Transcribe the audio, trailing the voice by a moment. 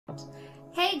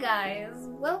Hey guys,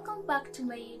 welcome back to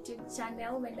my YouTube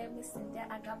channel. My name is Cynthia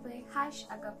Agape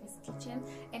 #Agape's Kitchen,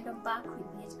 and I'm back with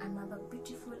yet another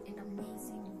beautiful and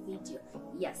amazing video.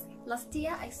 Yes, last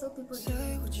year I saw people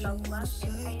doing Vlogmas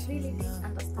and I really didn't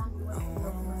understand what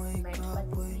Vlogmas meant,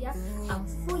 but this year I'm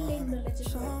fully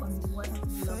knowledgeable on what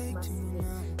Vlogmas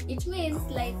means. It means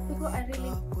like people are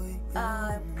really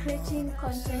creating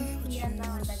content here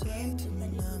now and again,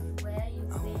 depending on where you've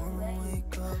been, where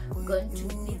you're going to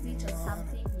visit or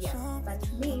something. Yes, but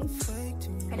me,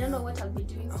 I don't know what I'll be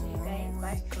doing to you guys,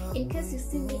 but in case you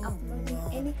see me uploading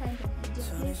any kind of video,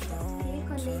 please just click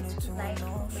on it, like,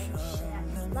 comment, share,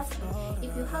 and lastly,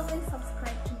 if you haven't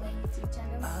subscribed to my YouTube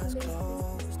channel, please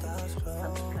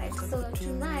subscribe. So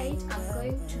tonight I'm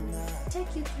going to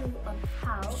take you through on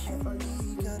how I always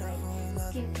do my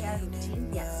skincare routine.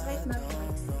 Yes, right now you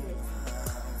might see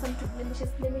some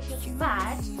blemishes, but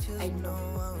I know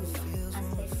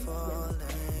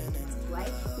and why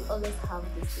we always have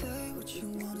this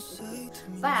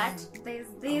but there's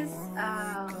this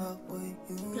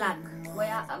plug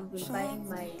where I've been buying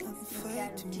my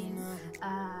skincare routine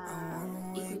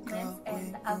equipment,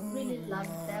 and I've really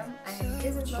loved them. And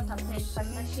this is not a paid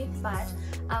partnership, but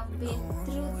I've been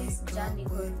through this journey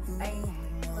because I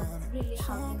was really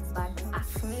having bad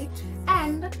acne,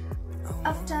 and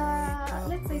after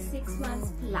let's say 6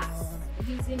 months plus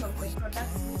using of the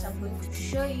products which I'm going to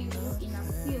show you in a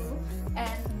few,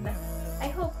 and I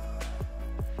hope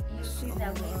you see the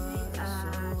amazing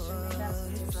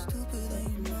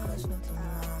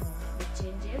the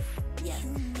changes. Yes,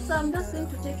 so I'm just going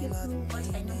to take you through what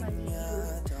I normally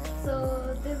use. So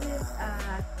this is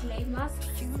a clay mask.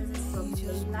 This is from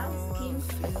Layla Skin,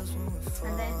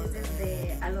 and then this is the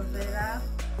aloe vera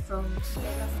from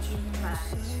Layla Skin by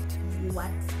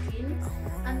What Skin,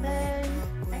 and then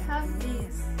I have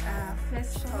this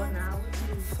face toner which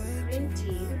is green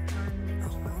tea and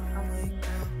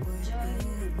joy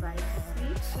by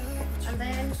Free, and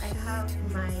then I have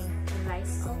my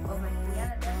rice soap over here.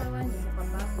 The other one is a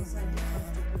bamboo,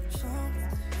 so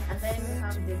I didn't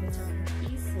have to put it over here. And then we have the vitamin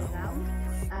E serum.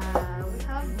 We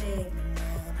have the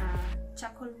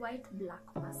charcoal white black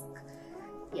mask.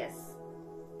 Yes,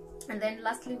 and then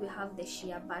lastly we have the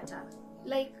shea butter.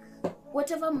 Like,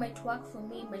 whatever might work for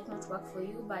me might not work for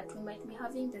you, but we might be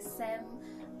having the same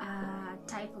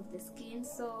type of the skin,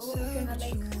 so we can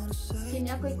like skin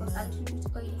yako iko a little bit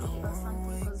oily or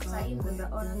something, because sign with the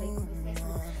oil like my face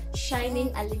is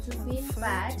shining a little bit,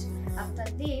 but after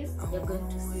this you're going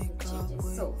to see the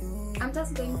changes. So I'm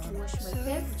just going to wash my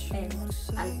face and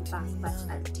I'll be back, but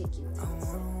I'll take you through.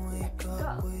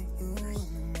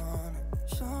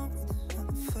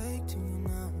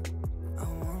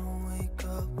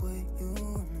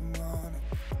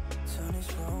 So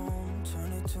let's go.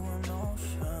 Turn it to an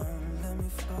ocean, let me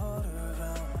float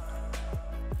around.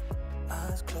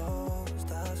 Eyes closed,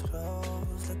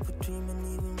 like we're dreaming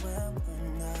even when we're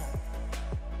not.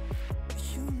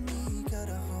 You and me got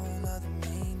a whole other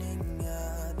meaning, I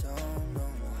don't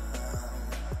know how.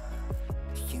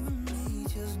 You and me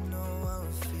just know how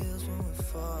it feels when we're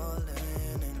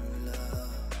falling in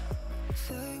love.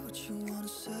 Say what you wanna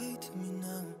say to me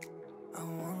now. I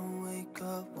wanna wake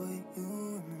up with you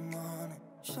in the morning.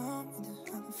 Show me there's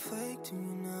nothing fake to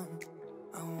me now.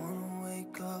 I wanna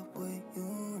wake up with you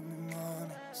in the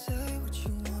morning. Say what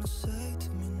you wanna say to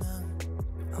me now.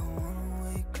 I wanna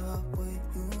wake up with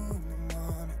you in the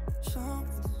morning. Show me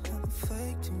there's nothing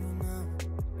fake to me now.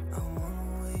 I wanna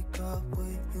wake up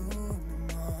with you in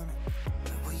the morning.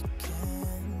 But we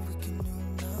can do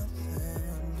nothing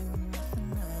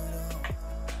at all.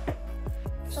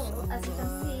 So as you can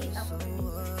see, I've already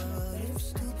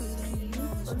washed my face.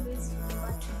 Always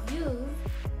remember to use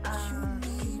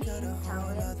clean towel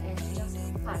and just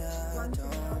pat. Once in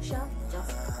the washer,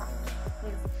 just pat.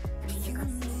 Yes, and you can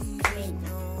see clean.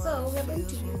 So we're going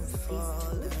to use these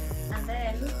two, and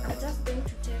then I'm just going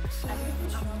to take a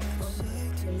little amount of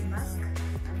clay mask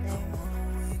and then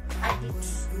add it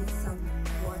with some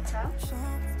water.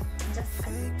 Just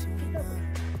add it together.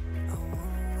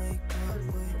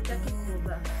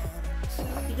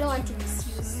 You don't want to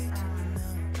misuse this.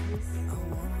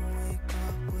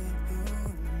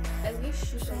 I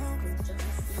wish you guys could just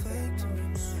see the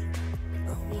amount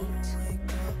of it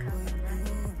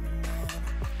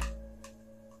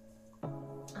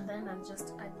and then I'll just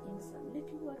add in some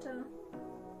little water.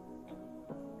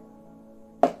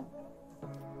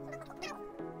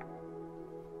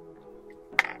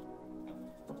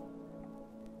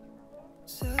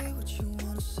 Say what you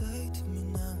wanna say to me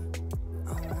now. I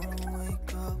wanna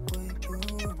wake up with you in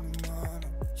the morning.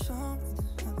 Show me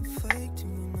there's nothing fake to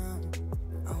me now.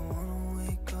 I wanna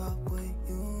wake up with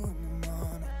you in the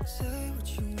morning. Say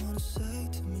what you wanna say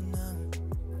to me now.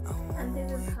 I And wanna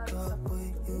this is how wake it's up supposed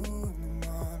with to you be. in the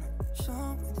morning.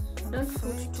 Show me there's Don't nothing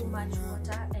put fake too to me much now.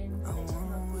 water and I let it wanna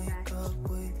not be wake that up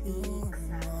with you thick. in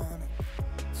the morning.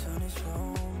 Turn this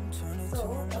room, turn it to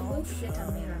So an I'm going to get a ocean.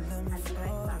 mirror. Let me I'll be right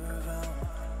float back. around.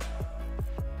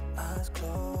 Eyes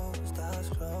closed,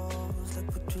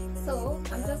 like we're dreaming. So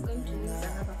even I'm just going to when use we're not.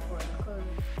 another phone because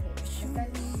You I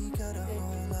and me can't got a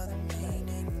whole lot of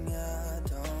meaning. I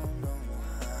don't know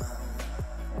how.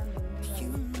 You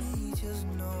and me just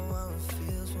know how it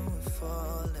feels when we're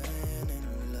falling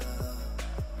in love.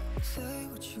 Say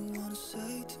what you wanna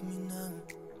say to me now.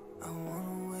 I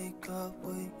wanna wake up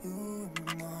with you in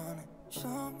the morning.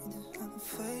 Show me there's nothing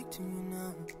fake to me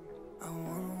now. I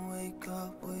wanna wake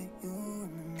up with you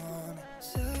in the morning.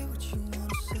 Say what you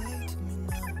wanna say to me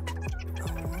now.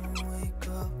 I wanna wake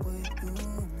up with you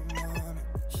in the morning.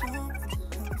 Show me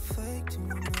there's nothing fake to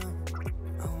me now.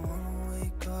 I wanna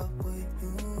wake up with you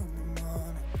in the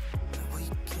morning.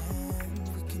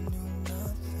 We can do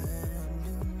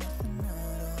nothing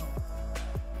at all.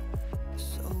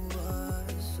 So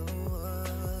what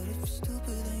if you're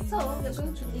stupid and So we're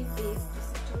going to leave this to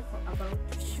settle for about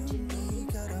 15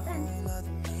 minutes and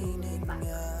then we'll be back.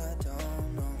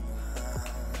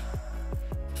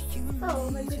 So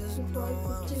my good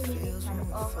people, 15 minutes and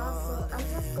over, so I'm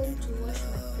just going to wash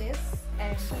my face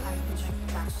and I'll be right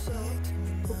back. So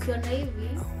ukiona hivi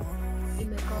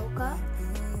imekauka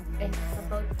and it's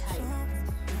about time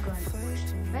to go and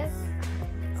wash my face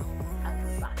and then I'll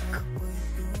be back.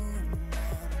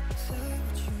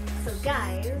 So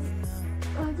guys,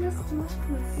 I just washed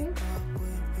my face.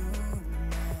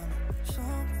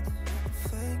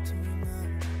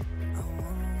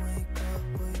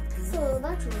 So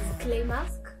that was clay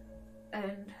mask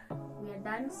and we are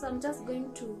done. So I'm just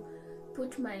going to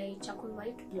put my charcoal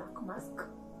white black mask,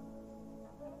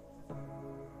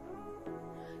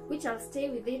 which I'll stay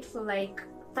with it for like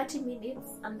 30 minutes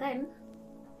and then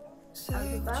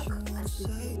I'll be back and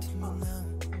we'll peel it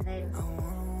off and then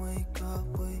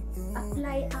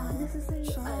apply our necessary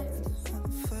oils in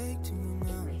my face.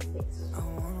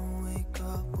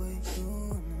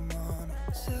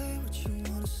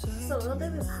 So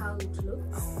this is how it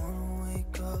looks.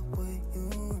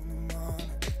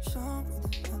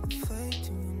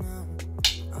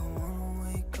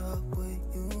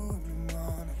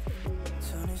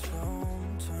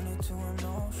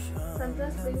 So I'm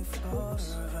just going to put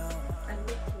a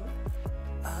little.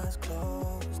 Eyes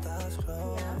closed,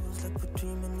 Yeah. like we're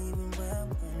dreaming even when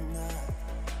we're not.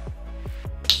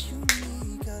 You and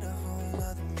me got a whole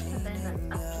lot of meaning. And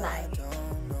then I'll apply. I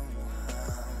don't know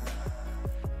how.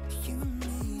 You and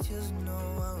me just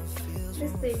know how it feels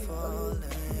This when thing we're is falling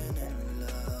always in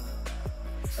love.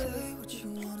 Say what you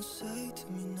wanna say to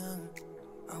me now.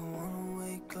 I wanna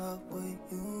wake up with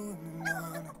you in the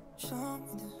morning. Show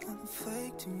me there's nothing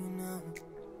fake to me now.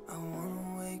 I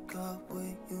wanna wake up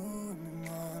with you in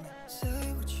the morning.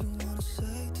 Say what you wanna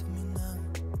say to me now.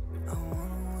 I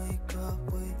wanna wake up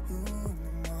with you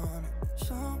in the morning.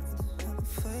 Show me there's nothing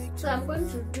fake to So I'm me going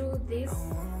now. to do this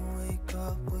I wanna wake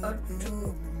up with or you to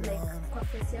in the like morning. kwa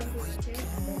face yangu yote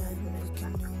and then I'll be right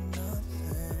Can back.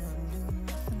 do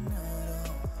nothing at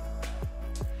all.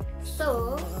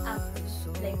 So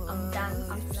I'm done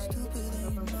applying it all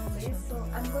over my face. So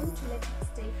I'm going to let it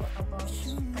stay for about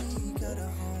 30 minutes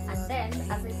and then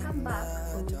as I come back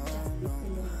we will just be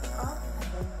peeling it off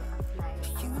and then we'll apply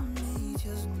You our and me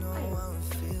just know how it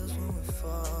feels when we're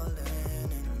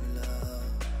falling in love.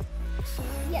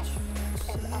 yes,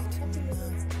 and our 30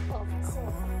 minutes over. So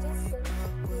I'm just going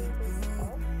to peel this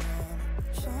off.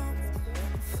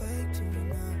 Fake to me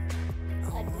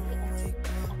now. And until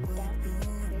I'm done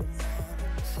with this.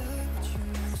 Say what you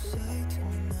wanna say to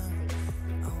me now.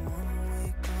 I wanna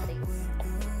wake up with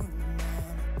you in the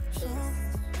morning.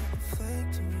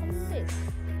 Fake to me And now. this.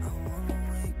 I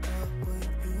wanna wake up with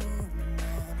you in the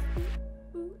morning.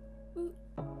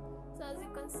 So as you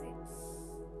can see,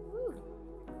 woo,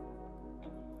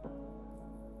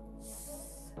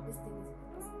 this thing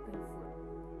is painful.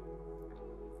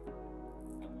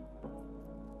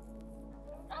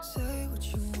 Say what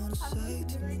you wanna I'm say going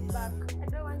to to be me right now. back. I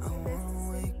don't want you guys to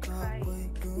see me Wake up cry.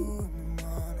 with you in the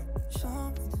morning. Show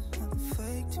me there's nothing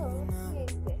fake to So me now.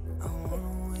 here's the I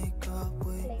wanna wake up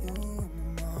with you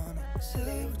in the morning.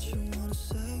 Say what you wanna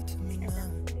say to me and now.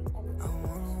 I'm putting a I little.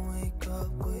 wanna wake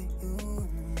up with you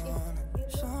in the morning.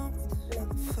 Show me there's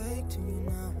nothing fake to me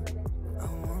now. I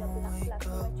wanna wake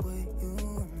up with you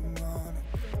in the morning.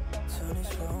 Turn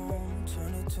this room,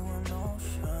 turn it to an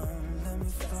ocean. Let me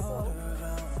float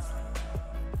around.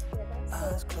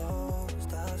 Eyes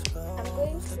closed, I'm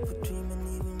going like to we're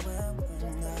dreaming even when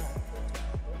we're not.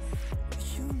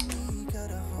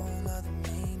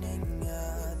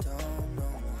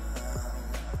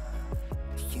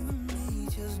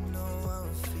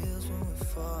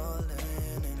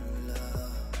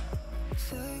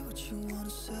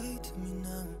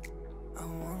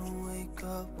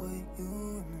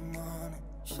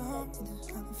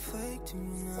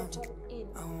 bottom in.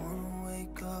 I wanna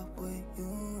wake up with you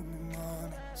in the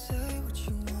morning. Say what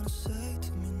you wanna say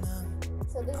to me now.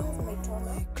 So this is my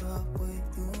toner. Wake up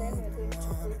with you. Then we're going to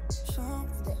put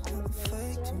the aloe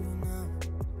vera gel.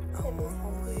 I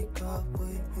wanna wake up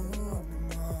with you in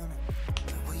the morning.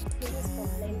 This is from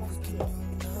Layla's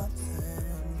Skin.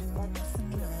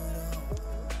 Nothing at all.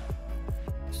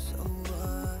 So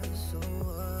what?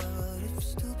 If you're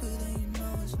stupid, then you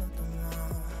know it's nothing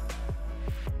wrong.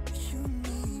 You and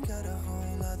me got a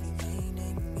whole other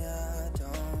meaning. I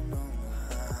don't know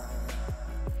how.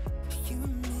 You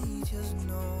and me just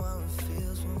know how it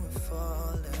feels when we're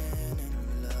falling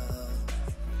in love.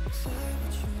 Say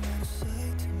what you wanna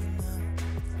say to me now.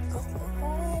 I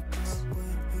wanna wake up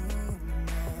with you in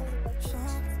the morning.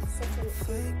 Something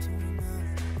fake to me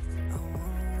now. I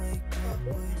wanna wake up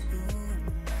with you in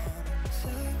the morning.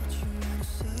 Say what you wanna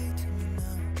say to me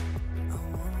now. I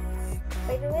wanna wake up.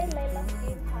 By the way, Layla's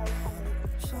Skin has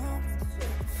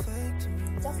Fake to me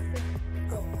now. just put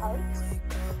them out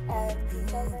and you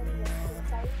tell them your skin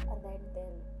type, and then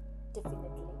they'll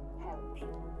definitely help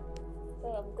you. So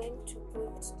I'm going to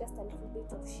put just a little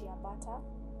bit of shea butter.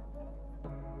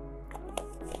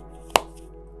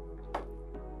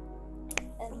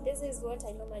 And this is what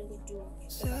I normally do.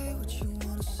 Say what you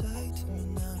wanna say to me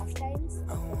now. At times I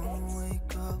I wanna forget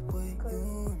wake up with because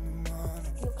you in the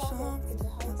morning. you come home in the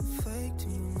house Fake to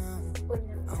me now. when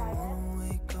you're I tired. wanna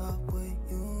wake up with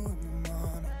you in the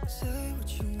morning. Say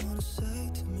what you wanna say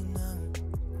to me now.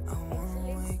 I And wanna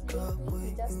feeling wake up sleepy, with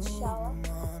you just you shower in the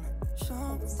morning.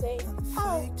 and say,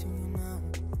 oh, Fake to me now.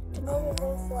 tomorrow is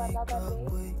also Wake another up day.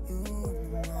 with you You will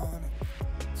in the wake up. morning.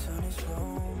 Turn this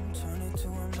room, turn it to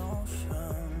an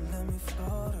ocean. Let me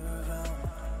float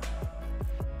around.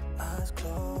 Eyes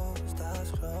closed,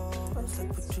 And like since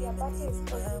we're shea dreaming butter is even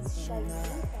when always we're shiny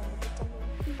not. and vitamin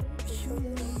E is You and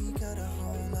always me got a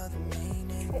whole other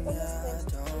meaning. I always I tend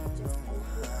to don't put just know a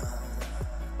little how.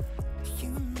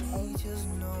 You and me just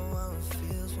know how it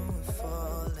feels when we're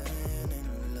falling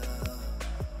in love.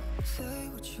 Say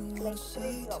what you wanna like say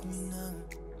 3 to me drops. now.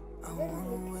 I Very wanna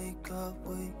little. wake up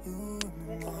with you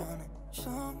in the morning.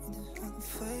 Show me there's nothing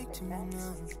fake to me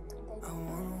now. I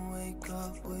wanna wake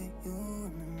up with you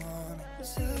in the morning.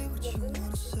 Say what you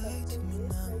wanna say to me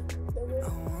now. I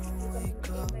wanna wake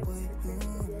up with you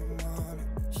in the morning.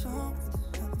 Show me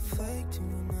there's nothing fake to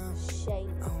me now. Shiny.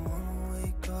 I wanna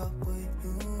wake up with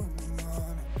you in the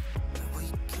morning. We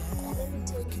And let me can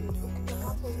tell you, do it can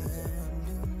happen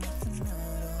to nothing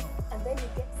at all. and then you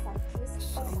get some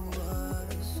kiss. So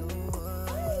what?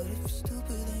 If you're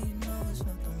stupid, then you know it's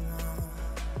nothing wrong.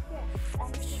 Yes,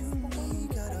 and it's You the and me morning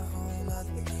got a whole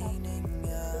other meaning.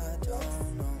 I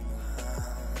don't know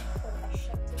how. for a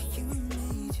shutting. You and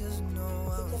me just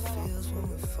know how it feels when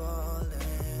we're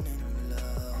falling in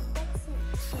love. That's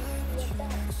it. Say what you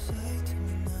wanna say to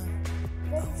me now.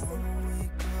 Very simple. Wanna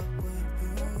wake up with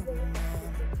you Not in the very morning.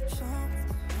 complicated. Show me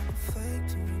there's nothing fake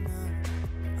to me now.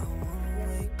 I wanna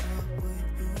wake up with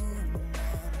you in the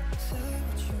morning. Say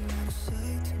what you wanna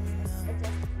say to me now. I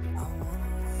just I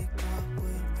wanna wake up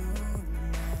with you in the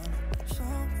morning.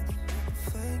 Show me there's nothing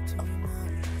fake to me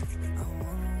now. I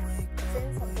wanna wake up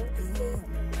since I'm with going to you stay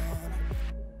in the morning.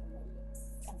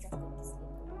 I'm just going to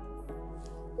sleep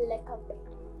like a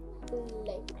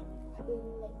baby.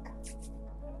 Like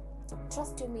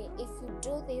trust to me, if you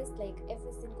do this like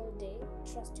every single day,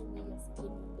 trust to me, your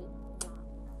skin will be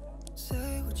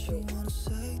Say what you wanna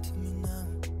say to me now.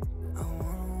 I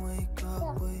wanna wake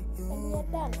up with you and we are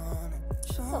in done. the morning.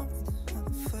 Show So, me there's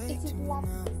nothing fake if to you me love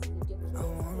now. this video, I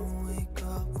wanna please wake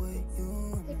up with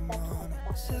you in hit the that like morning.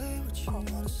 button, Say what you wanna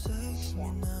comment, say to me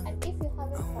share, now. and if you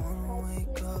haven't I wanna subscribed,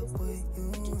 wake up please with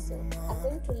you do so. in the I'm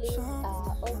going to leave Show me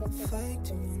all the nothing products fake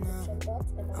to in me the now. description box,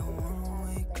 and I I'm going wanna to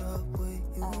wake tag up with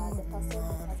you the in the person